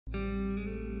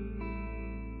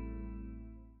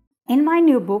In my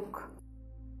new book,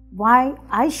 Why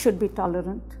I Should Be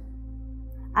Tolerant,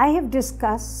 I have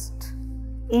discussed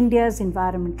India's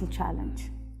environmental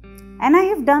challenge. And I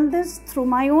have done this through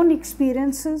my own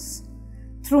experiences,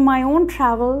 through my own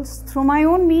travels, through my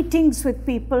own meetings with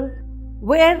people,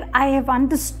 where I have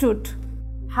understood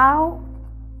how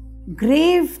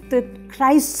grave the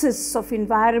crisis of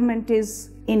environment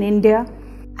is in India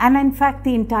and in fact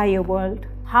the entire world,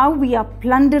 how we are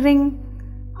plundering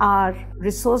our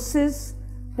resources,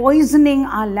 poisoning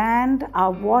our land, our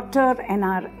water and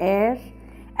our air,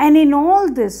 and in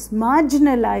all this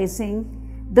marginalizing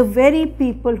the very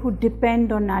people who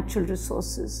depend on natural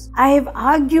resources. I have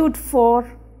argued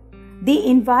for the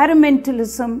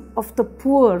environmentalism of the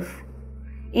poor,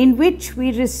 in which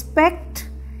we respect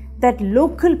that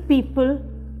local people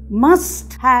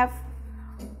must have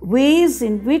ways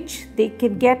in which they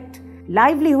can get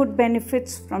livelihood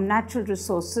benefits from natural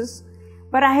resources.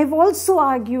 But I have also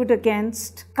argued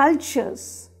against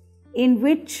cultures in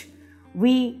which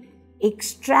we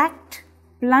extract,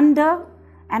 plunder,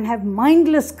 and have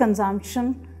mindless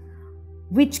consumption,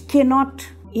 which cannot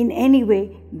in any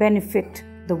way benefit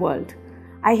the world.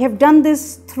 I have done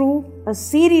this through a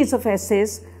series of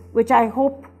essays, which I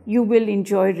hope you will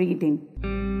enjoy reading.